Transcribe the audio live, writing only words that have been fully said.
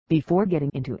Before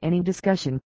getting into any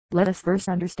discussion, let us first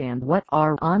understand what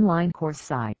are online course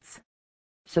sites.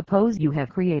 Suppose you have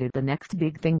created the next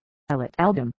big thing, a lit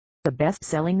album, the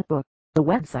best-selling book, a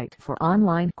website for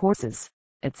online courses,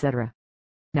 etc.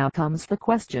 Now comes the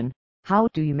question, how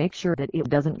do you make sure that it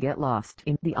doesn't get lost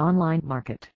in the online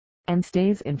market and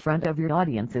stays in front of your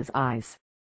audience's eyes?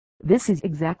 This is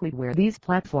exactly where these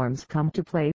platforms come to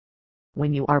play.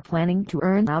 When you are planning to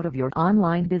earn out of your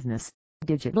online business,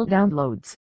 digital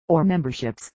downloads, or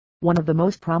memberships, one of the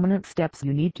most prominent steps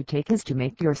you need to take is to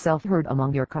make yourself heard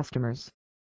among your customers.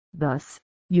 Thus,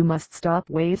 you must stop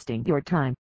wasting your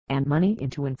time and money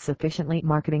into insufficiently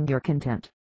marketing your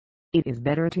content. It is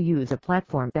better to use a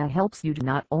platform that helps you to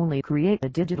not only create a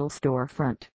digital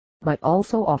storefront, but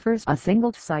also offers a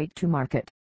single site to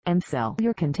market and sell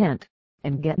your content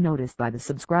and get noticed by the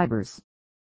subscribers.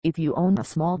 If you own a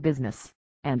small business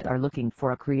and are looking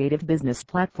for a creative business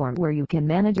platform where you can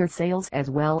manage your sales as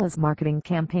well as marketing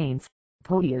campaigns,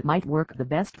 Podia might work the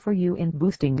best for you in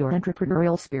boosting your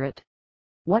entrepreneurial spirit.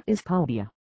 What is Podia?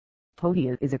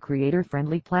 Podia is a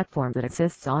creator-friendly platform that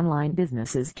assists online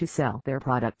businesses to sell their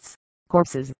products,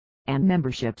 courses, and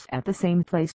memberships at the same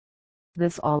place.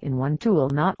 This all-in-one tool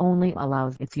not only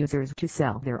allows its users to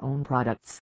sell their own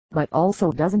products, but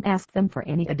also doesn't ask them for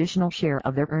any additional share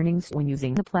of their earnings when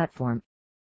using the platform.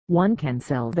 One can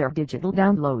sell their digital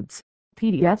downloads,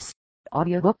 PDFs,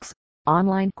 audiobooks,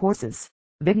 online courses,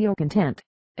 video content,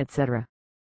 etc.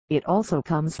 It also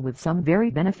comes with some very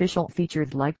beneficial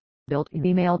features like built-in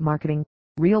email marketing,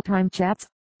 real-time chats,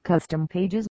 custom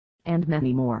pages, and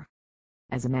many more.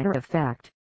 As a matter of fact,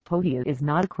 Podia is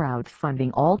not a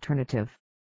crowdfunding alternative.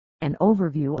 An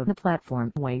overview of the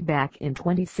platform way back in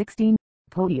 2016,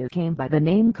 Podia came by the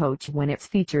name Coach when its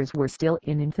features were still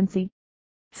in infancy.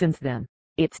 Since then,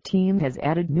 its team has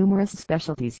added numerous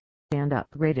specialties and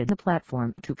upgraded the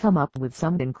platform to come up with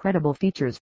some incredible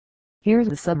features. Here's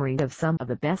a summary of some of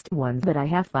the best ones that I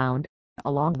have found,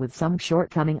 along with some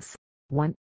shortcomings.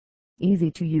 1. Easy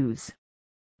to use.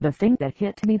 The thing that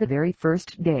hit me the very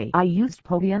first day I used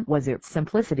Podia was its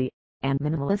simplicity and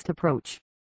minimalist approach.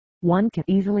 One can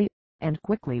easily and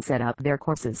quickly set up their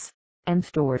courses and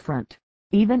storefront,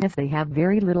 even if they have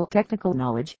very little technical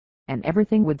knowledge, and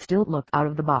everything would still look out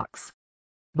of the box.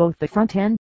 Both the front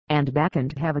end and back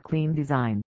end have a clean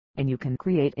design, and you can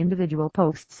create individual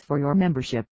posts for your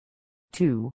membership.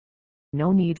 2.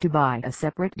 No need to buy a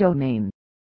separate domain.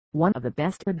 One of the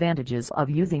best advantages of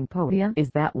using Podia is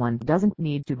that one doesn't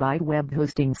need to buy web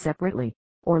hosting separately,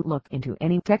 or look into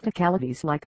any technicalities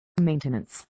like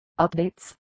maintenance,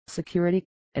 updates, security,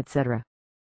 etc.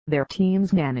 Their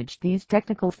teams manage these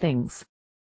technical things.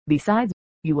 Besides,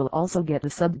 you will also get the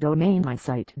subdomain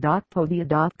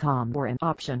mysite.podia.com or an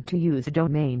option to use a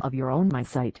domain of your own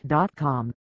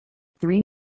mysite.com. 3.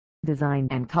 Design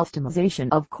and customization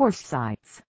of course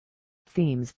sites.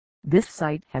 Themes. This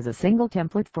site has a single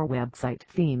template for website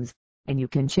themes, and you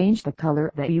can change the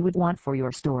color that you would want for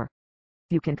your store.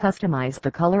 You can customize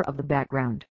the color of the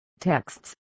background,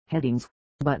 texts, headings,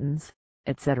 buttons,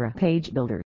 etc. Page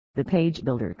Builder. The Page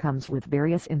Builder comes with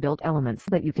various inbuilt elements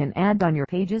that you can add on your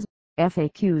pages,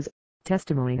 FAQs,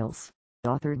 testimonials,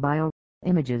 author bio,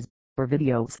 images, or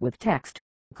videos with text,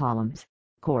 columns,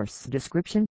 course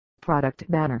description, product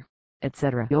banner,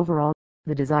 etc. Overall,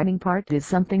 the designing part is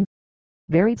something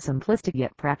very simplistic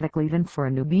yet practical even for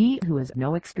a newbie who has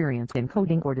no experience in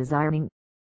coding or designing.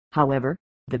 However,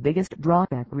 the biggest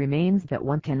drawback remains that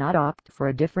one cannot opt for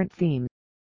a different theme.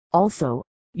 Also,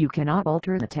 you cannot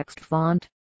alter the text font,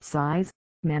 size,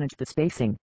 manage the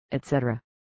spacing, etc.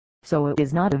 So it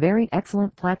is not a very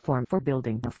excellent platform for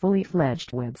building a fully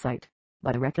fledged website,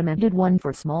 but a recommended one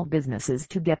for small businesses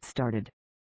to get started.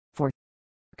 4.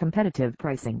 Competitive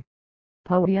pricing.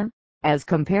 Podia, as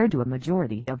compared to a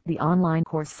majority of the online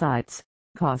course sites,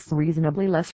 costs reasonably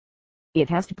less. It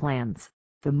has two plans,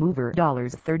 the Mover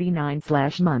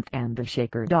 $39/month and the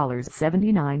Shaker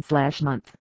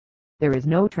 $79/month. There is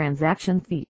no transaction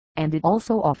fee, and it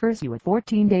also offers you a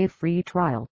 14-day free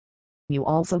trial. You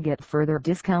also get further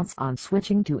discounts on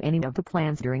switching to any of the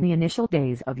plans during the initial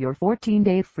days of your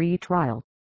 14-day free trial.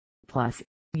 Plus,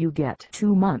 you get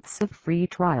 2 months of free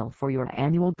trial for your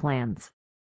annual plans.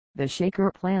 The Shaker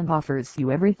plan offers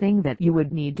you everything that you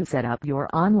would need to set up your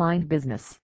online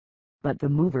business. But the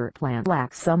Mover plan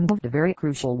lacks some of the very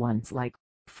crucial ones like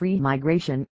free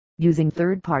migration, using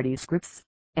third-party scripts,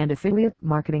 and affiliate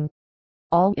marketing.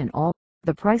 All in all,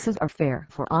 the prices are fair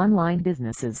for online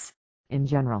businesses in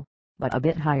general, but a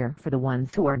bit higher for the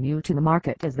ones who are new to the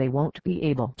market as they won't be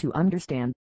able to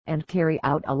understand and carry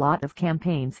out a lot of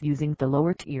campaigns using the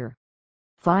lower tier.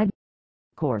 5.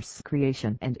 Course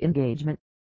creation and engagement.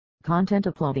 Content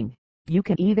uploading. You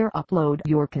can either upload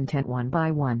your content one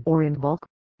by one or in bulk.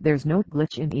 There's no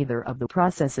glitch in either of the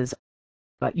processes.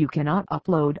 But you cannot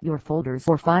upload your folders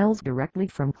or files directly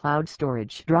from cloud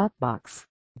storage, Dropbox,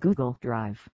 Google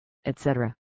Drive,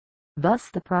 etc.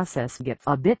 Thus the process gets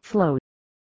a bit slow.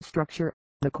 Structure.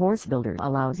 The course builder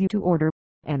allows you to order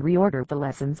and reorder the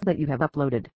lessons that you have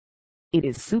uploaded. It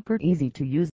is super easy to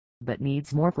use, but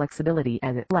needs more flexibility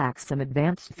as it lacks some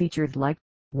advanced features like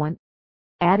 1.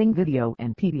 Adding video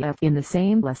and PDF in the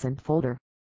same lesson folder.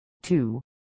 2.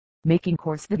 Making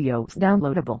course videos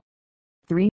downloadable.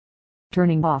 3.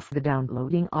 Turning off the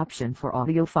downloading option for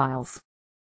audio files.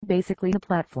 Basically the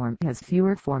platform has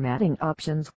fewer formatting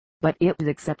options, but it is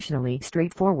exceptionally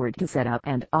straightforward to set up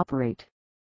and operate.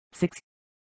 6.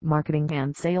 Marketing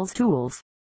and sales tools.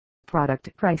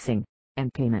 Product pricing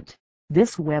and payment.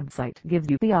 This website gives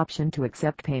you the option to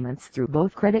accept payments through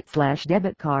both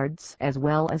credit/debit cards as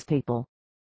well as PayPal.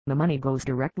 The money goes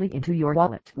directly into your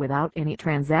wallet without any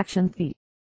transaction fee.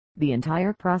 The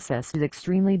entire process is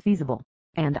extremely feasible,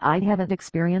 and I haven't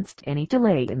experienced any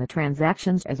delay in the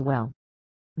transactions as well.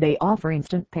 They offer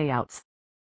instant payouts.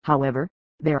 However,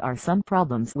 there are some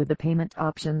problems with the payment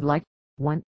option like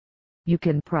 1. You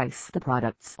can price the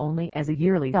products only as a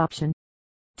yearly option.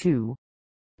 2.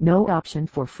 No option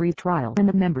for free trial and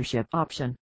a membership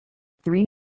option. 3.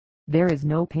 There is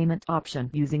no payment option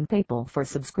using PayPal for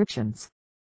subscriptions.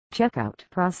 Checkout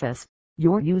process.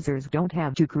 Your users don't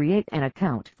have to create an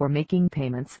account for making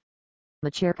payments.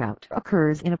 The checkout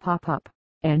occurs in a pop-up,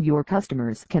 and your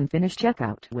customers can finish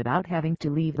checkout without having to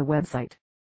leave the website.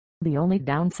 The only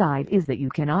downside is that you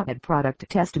cannot add product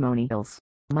testimonials,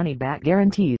 money-back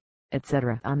guarantees,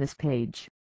 etc. on this page.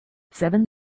 7.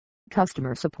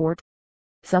 Customer support.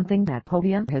 Something that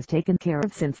Podia has taken care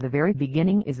of since the very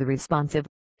beginning is the responsive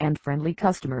and friendly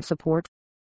customer support.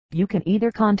 You can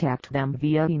either contact them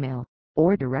via email,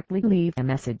 or directly leave a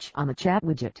message on the chat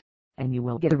widget, and you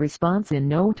will get a response in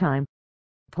no time.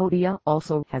 Podia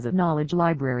also has a knowledge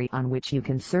library on which you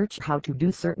can search how to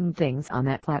do certain things on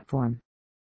that platform.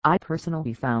 I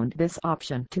personally found this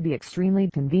option to be extremely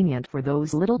convenient for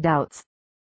those little doubts.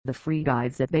 The free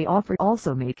guides that they offer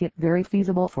also make it very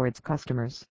feasible for its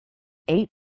customers. 8.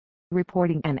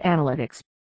 Reporting and analytics.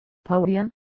 Podia,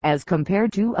 as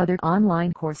compared to other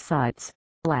online course sites,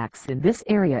 lacks in this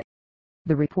area.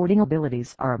 The reporting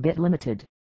abilities are a bit limited.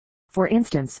 For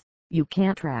instance, you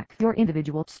can't track your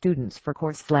individual students for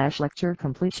course/lecture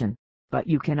completion, but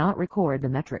you cannot record the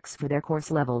metrics for their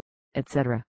course level,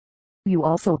 etc. You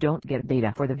also don't get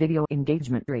data for the video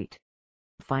engagement rate.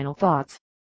 Final thoughts.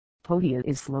 Podia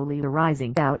is slowly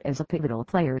rising out as a pivotal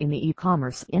player in the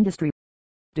e-commerce industry.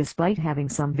 Despite having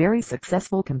some very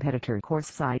successful competitor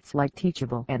course sites like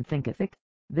Teachable and Thinkific,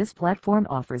 this platform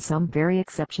offers some very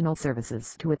exceptional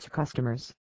services to its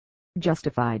customers.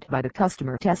 Justified by the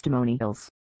customer testimonials,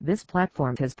 this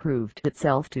platform has proved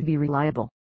itself to be reliable.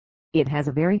 It has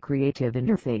a very creative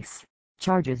interface,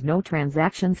 charges no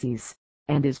transaction fees,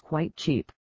 and is quite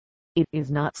cheap. It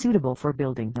is not suitable for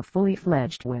building a fully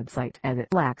fledged website as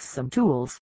it lacks some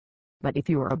tools. But if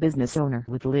you are a business owner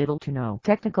with little to no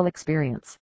technical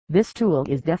experience, this tool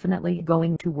is definitely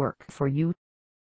going to work for you.